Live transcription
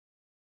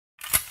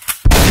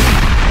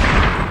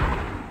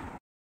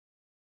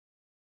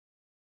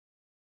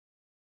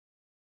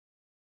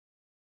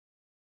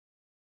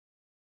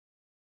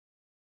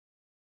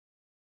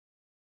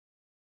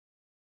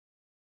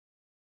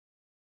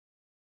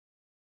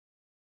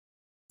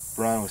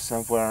Brian with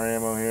sunflower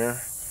ammo here.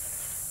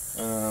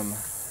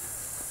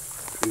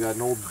 We got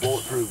an old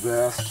bulletproof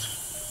vest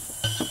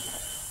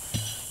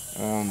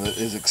that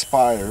is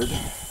expired.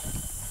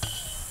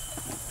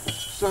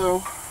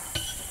 So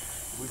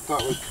we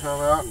thought we'd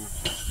come out and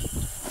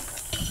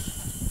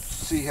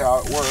see how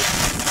it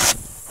works,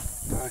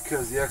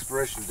 because the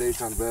expiration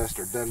dates on vests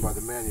are done by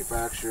the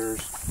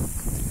manufacturers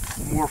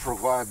more for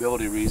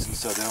liability reasons,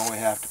 so they only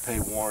have to pay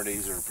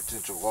warranties or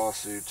potential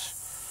lawsuits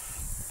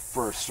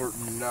for a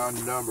certain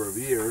number of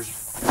years.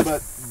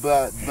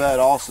 But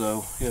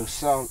also, you know,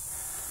 some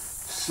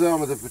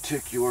of the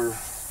particular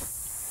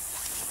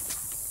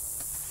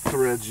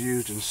threads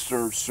used in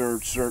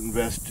certain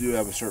vests do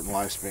have a certain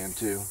lifespan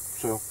too.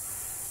 So,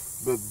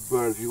 but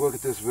if you look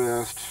at this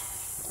vest,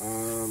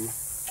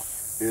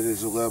 it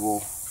is a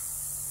level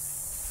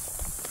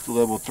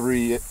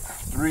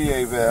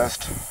 3A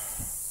vest.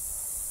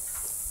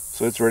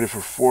 So it's ready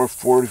for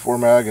 44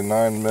 mag and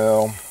 9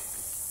 mil.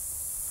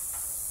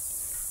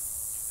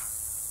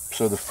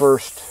 So the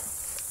first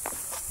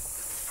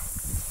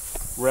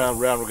round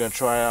we're going to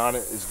try on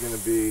it is going to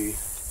be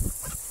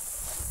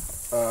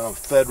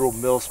federal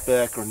mil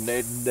spec or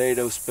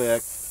NATO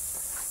spec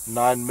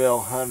 9 mil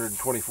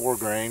 124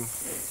 grain.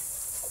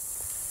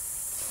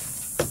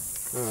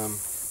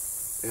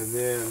 And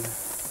then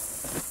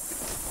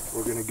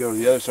we're going to go to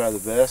the other side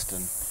of the vest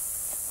and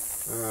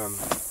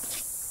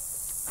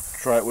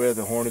try it with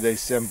a Hornady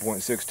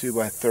 7.62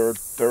 by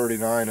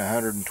 39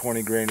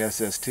 120 grain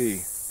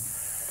SST,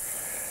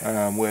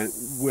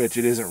 which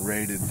it isn't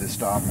rated to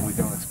stop. We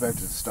don't expect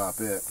it to stop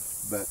it.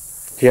 But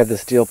do you have the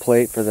steel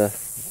plate for the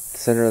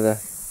center of the?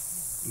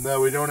 No,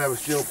 we don't have a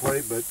steel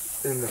plate, but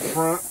in the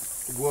front,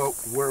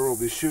 where we'll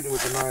be shooting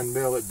with the 9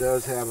 mil, it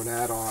does have an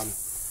add-on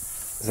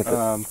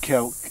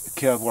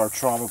Kevlar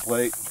trauma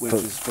plate, which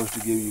is supposed to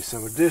give you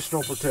some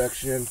additional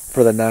protection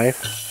for the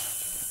knife.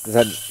 Is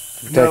that?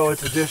 No,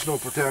 it's additional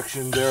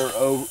protection there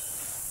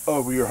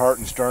over your heart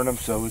and sternum,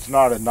 so it's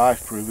not a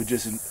knife proof. It's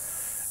just an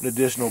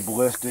additional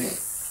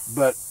ballistic.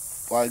 But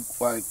like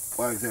I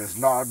said, it's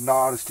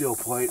not a steel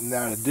plate, and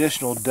that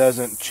additional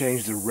doesn't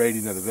change the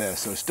rating of the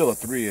vest, so it's still a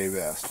 3A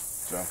vest.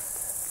 So.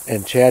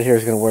 And Chad here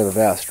is going to wear the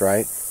vest,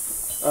 right?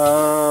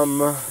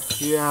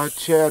 Yeah,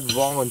 Chad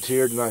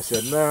volunteered, and I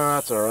said, "No,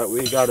 that's all right.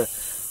 We got a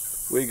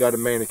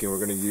mannequin we're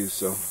going to use."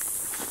 So.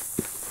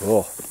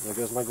 Cool. There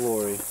goes my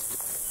glory.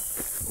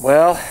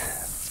 Well,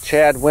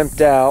 Chad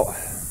wimped out.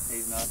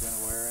 He's not going to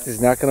wear it. He's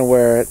not going to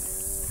wear it.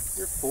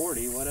 You're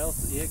 40. What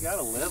else? You got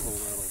to live a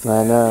little.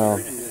 I know.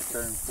 You just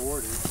turned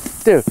 40.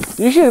 Dude,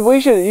 you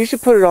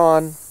should put it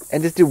on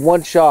and just do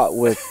one shot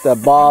with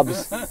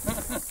Bob's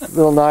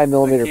little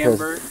 9mm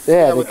pistol.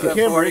 Yeah, with the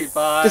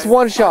 45. Just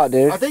one shot,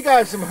 dude. I think I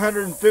have some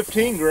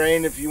 115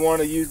 grain if you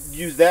want to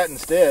use that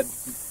instead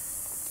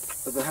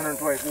of the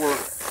 124.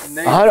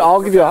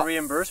 I'll give you a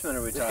reimbursement.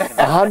 Are we talking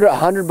about? $100.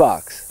 $100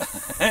 bucks.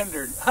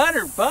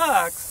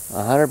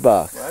 $100.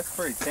 Well, that's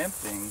pretty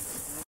tempting.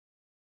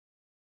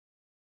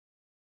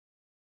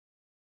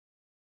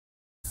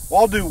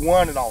 Well, I'll do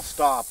one and I'll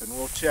stop and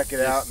we'll check it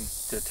out and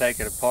to take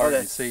it apart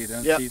and see,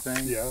 don't you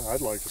think? Yeah,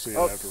 I'd like to see it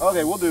after.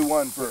 Okay, we'll do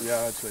one first.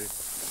 Yeah, I'd say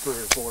 3 or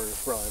 4 is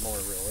probably more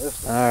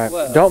realistic. All right,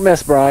 well, don't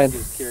miss, Brian. I'm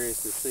just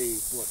curious to see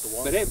what the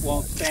one. But it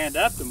won't stand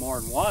up to more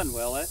than one,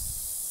 will it?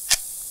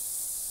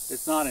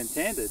 It's not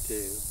intended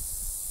to.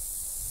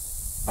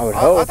 I would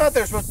hope. I thought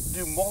they were supposed to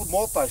do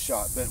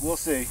multi-shot, but we'll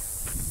see.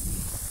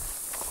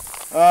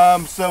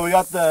 So we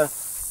got the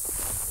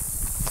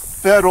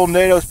federal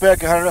NATO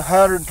spec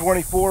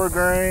 124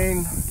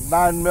 grain,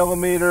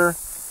 9mm.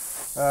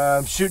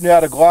 Shooting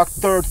out a Glock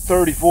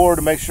 34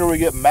 to make sure we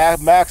get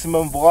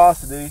maximum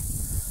velocity.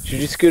 Should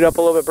you scoot up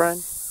a little bit,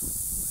 Brian?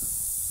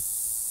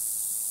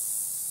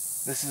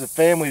 This is a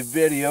family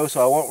video,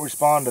 so I won't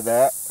respond to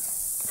that.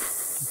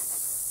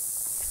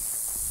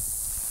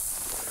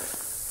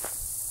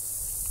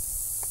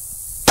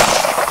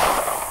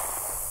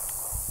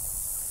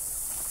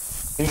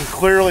 You can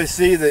clearly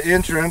see the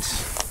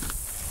entrance.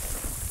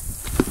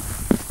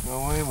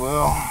 So we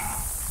will.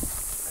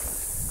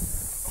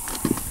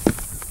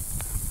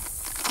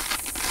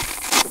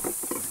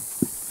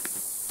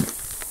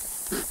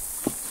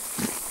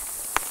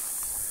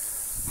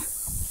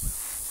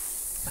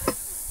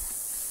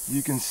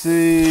 You can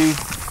see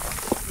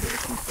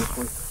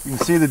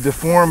the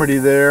deformity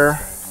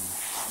there,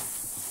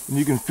 and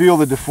you can feel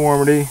the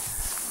deformity.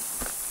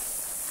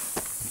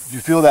 If you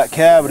feel that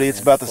cavity,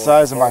 it's about the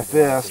size of my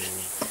fist.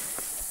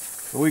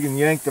 So we can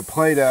yank the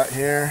plate out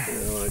here.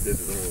 Well, I did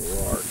it a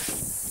little large.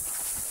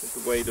 With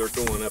the way they're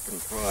going up in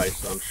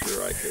price, I'm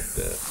sure I could.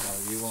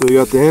 So you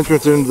got the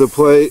entrance into the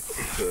plate.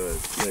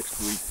 Next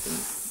week.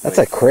 That's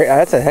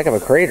a heck of a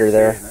crater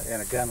there.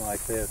 In a gun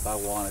like this, I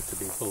want it to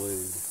be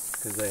blued.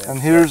 And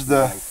here's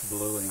the. Nice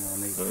bluing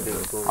on these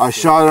I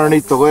shot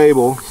underneath the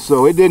label,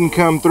 so it didn't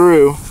come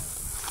through.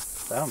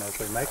 I don't know if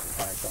they make the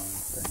pipe on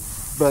this thing.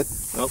 But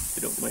nope,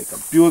 they don't make them.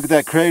 If you look at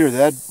that crater,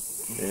 that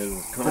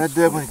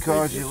definitely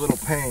caused you a little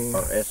pain.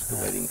 Are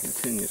escalating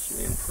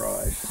continuously in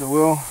price.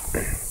 So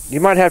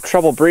you might have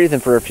trouble breathing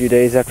for a few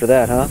days after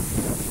that, huh?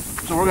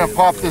 So we're gonna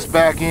pop this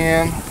back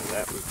in.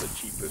 That was the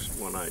cheapest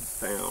one I'd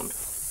found.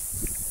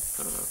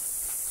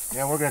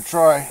 And we're gonna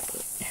try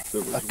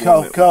There was a one that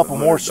was couple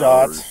more $100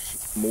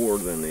 shots. more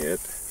than it,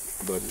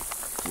 but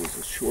it was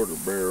a shorter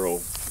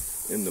barrel,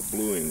 and the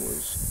bluing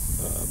was.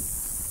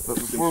 But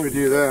before we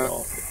do that,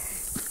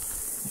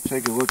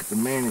 take a look at the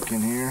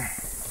mannequin here.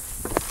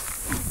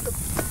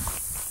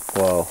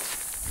 Whoa.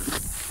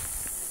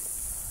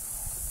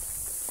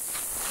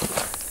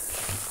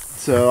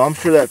 So I'm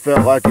sure that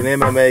felt like an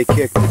MMA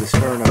kick to the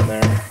sternum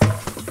there.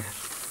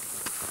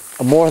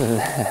 More than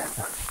that.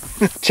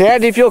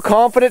 Chad, do you feel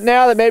confident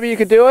now that maybe you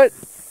could do it?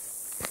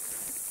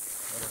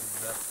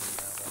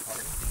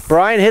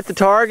 Brian hit the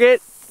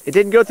target. It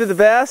didn't go through the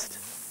vest.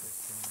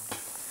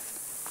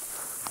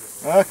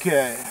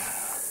 Okay.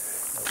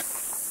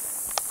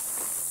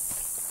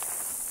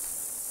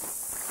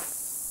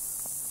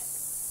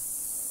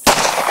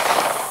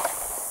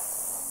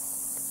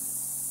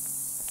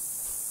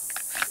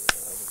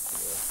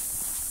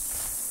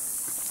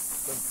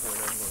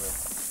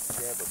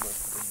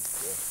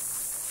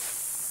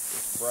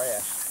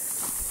 Brass.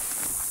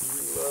 You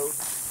reload.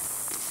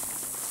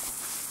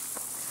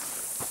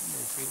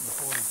 You're shooting the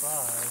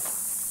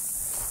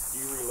 45.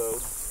 You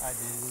reload. I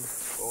do.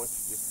 Well, once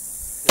you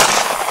just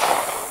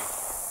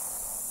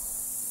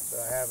But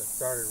I haven't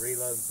started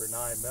reloading for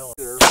 9mm.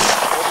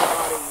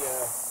 everybody,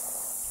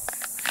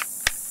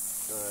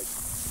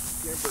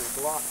 Kimber and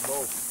Glock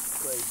both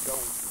say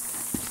don't.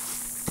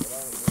 But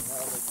I don't know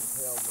how they can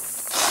tell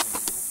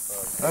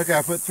that. Okay,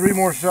 I put 3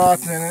 more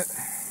shots in it.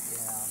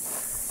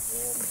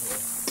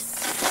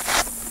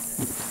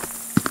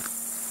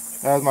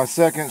 That was my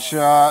second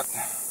shot.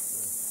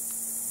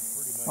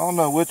 I don't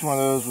know which one of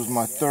those was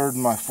my third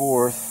and my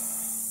fourth.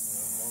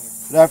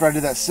 But after I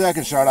did that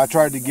second shot, I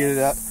tried to get it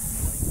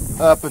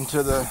up and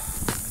to the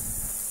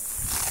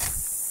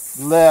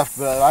left,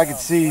 but I could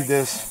see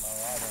this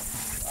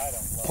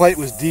plate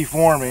was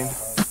deforming.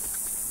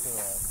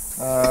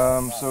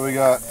 So we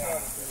got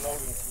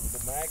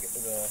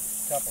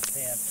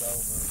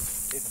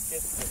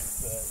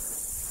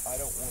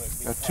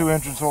got 2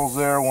 entrance holes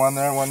there, one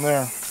there, one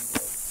there.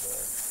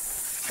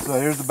 So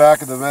here's the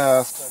back of the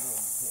vest.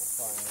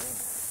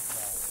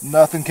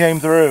 Nothing came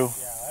through.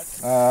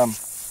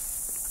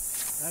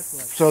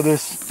 So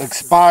this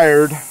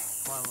expired. Like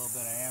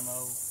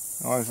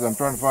I said, I'm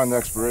trying to find the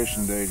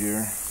expiration date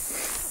here.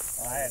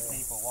 I had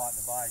people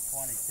wanting to buy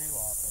 22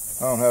 off of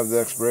me. I don't have the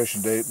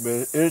expiration date,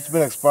 but it's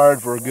been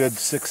expired for a good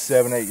 6,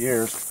 7, 8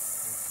 years.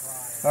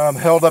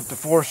 Held up to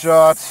 4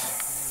 shots.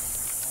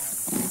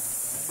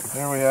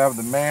 There we have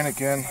the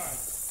mannequin.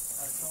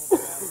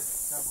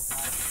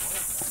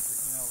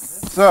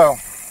 So,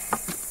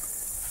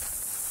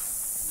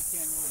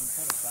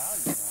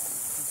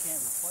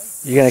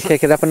 You gonna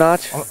kick it up a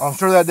notch? I'm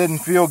sure that didn't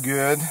feel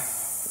good.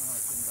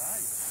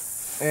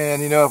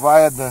 And you know, if I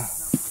had the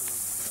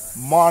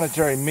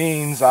monetary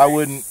means, I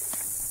wouldn't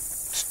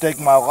stake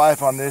my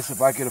life on this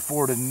if I could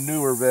afford a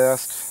newer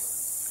vest.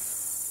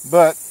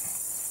 But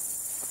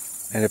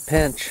In a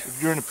pinch.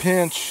 if you're in a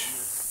pinch,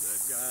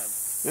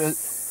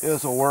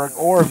 this will work.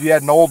 Or if you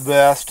had an old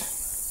vest,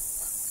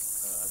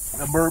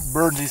 an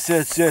emergency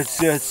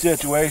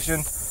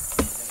situation,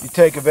 you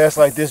take a vest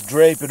like this,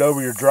 drape it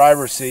over your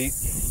driver's seat,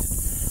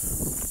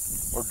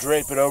 or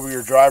drape it over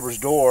your driver's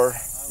door.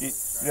 You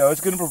know, it's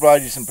going to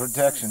provide you some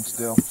protection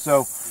still.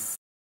 So,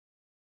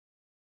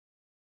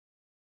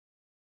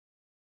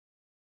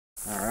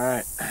 All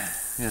right, I'm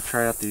gonna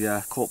try out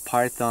the Colt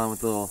Python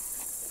with a little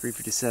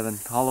 357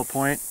 hollow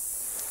point.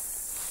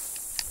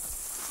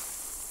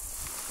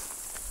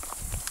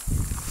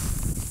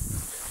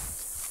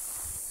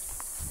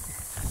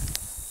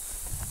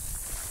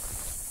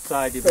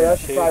 Side you've yeah, been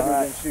that's the shooting. side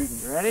we've been shooting.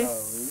 You ready?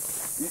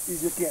 You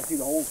just can't see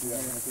the holes through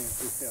that.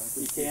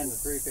 You can the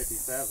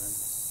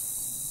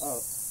 357. Oh.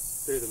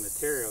 Through the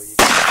material you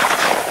can.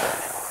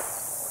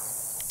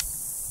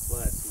 Well,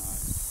 that's not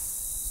the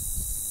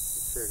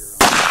trigger on it.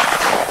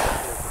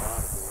 There's a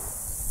lot of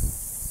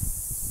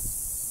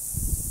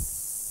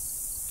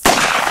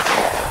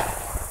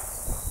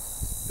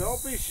it.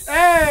 Don't be,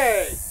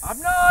 hey! I'm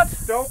not!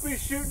 Don't be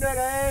shooting at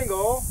an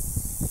angle.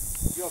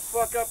 You'll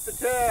fuck up the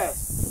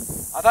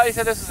test. I thought you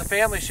said this was a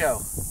family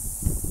show.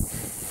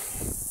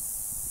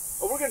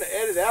 Oh, we're gonna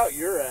edit out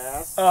your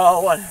ass.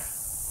 Oh, what?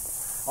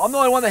 I'm the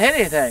only one that hit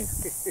anything.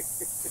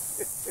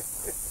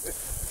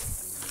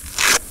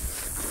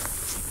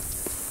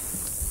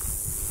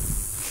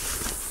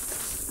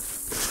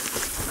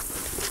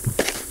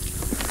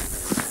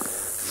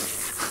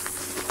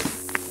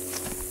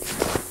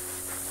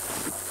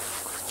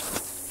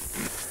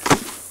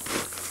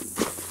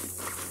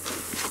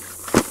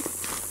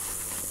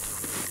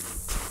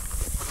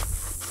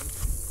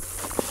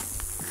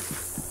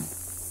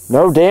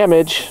 No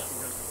damage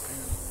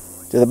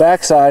to the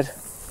backside.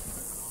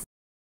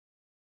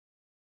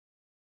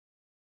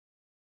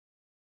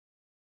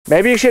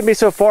 Maybe you shouldn't be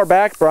so far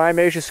back, Brian.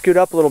 Maybe you should scoot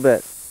up a little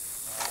bit.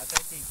 I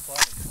think he's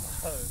plenty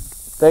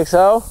close. Think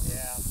so?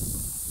 Yeah.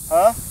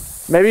 Huh?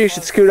 Maybe you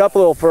should scoot up a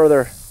little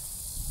further.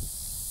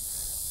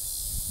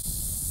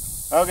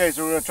 Okay,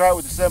 so we're going to try it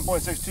with the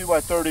 7.62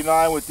 by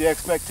 39 with the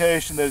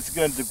expectation that it's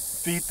going to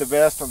defeat the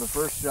vest on the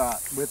first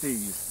shot with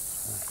ease.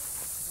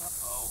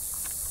 Uh-oh.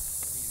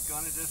 He's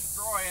going to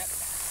destroy it.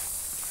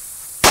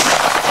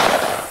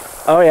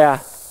 Oh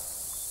yeah.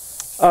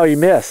 Oh, you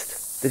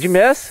missed. Did you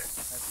miss?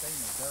 That thing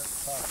is dirt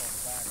tough on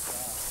the back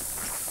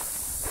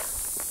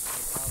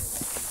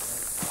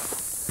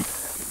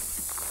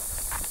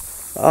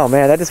side. Oh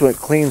man, that just went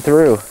clean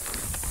through.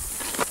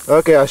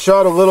 Okay, I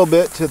shot a little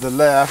bit to the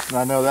left, and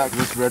I know that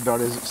this red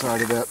dot isn't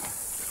sighted up.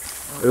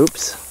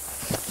 Oops.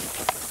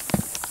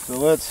 So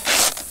let's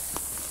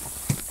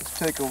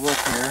take a look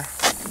here.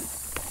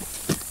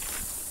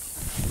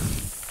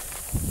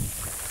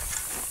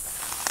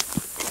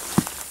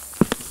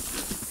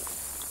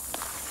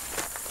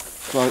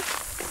 So I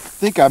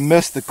think I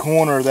missed the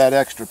corner of that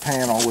extra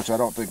panel, which I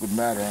don't think would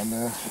matter on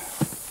this.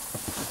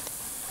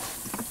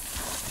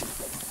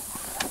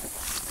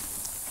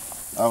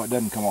 Oh, it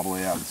doesn't come all the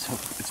way out.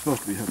 It's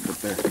supposed to be hooked up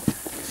there.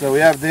 So we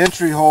have the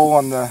entry hole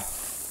on the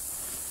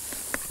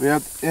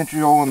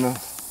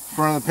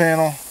front of the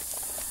panel,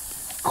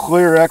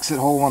 clear exit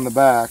hole on the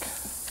back.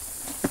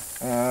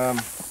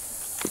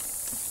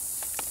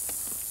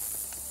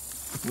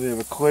 We have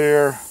a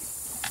clear.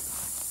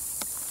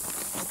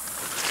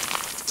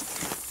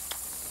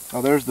 Now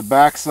there's the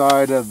back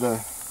side of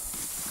the,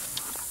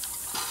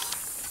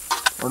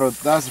 or no,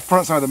 that's the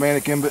front side of the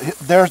mannequin, but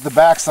there's the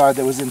back side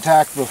that was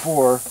intact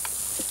before.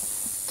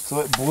 So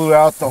it blew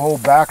out the whole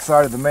back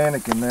side of the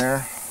mannequin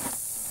there.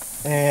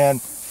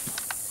 And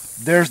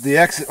there's the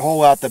exit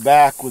hole out the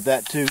back with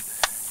that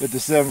with the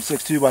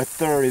 7.62 by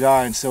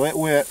 39. So it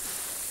went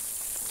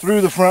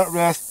through the front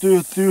rest,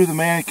 through the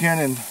mannequin,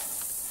 and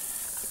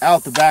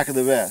out the back of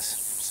the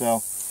vest.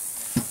 So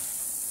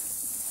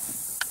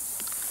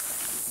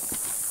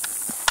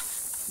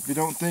if you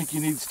don't think you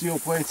need steel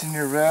plates in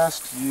your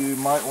vest, you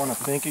might want to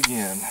think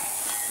again.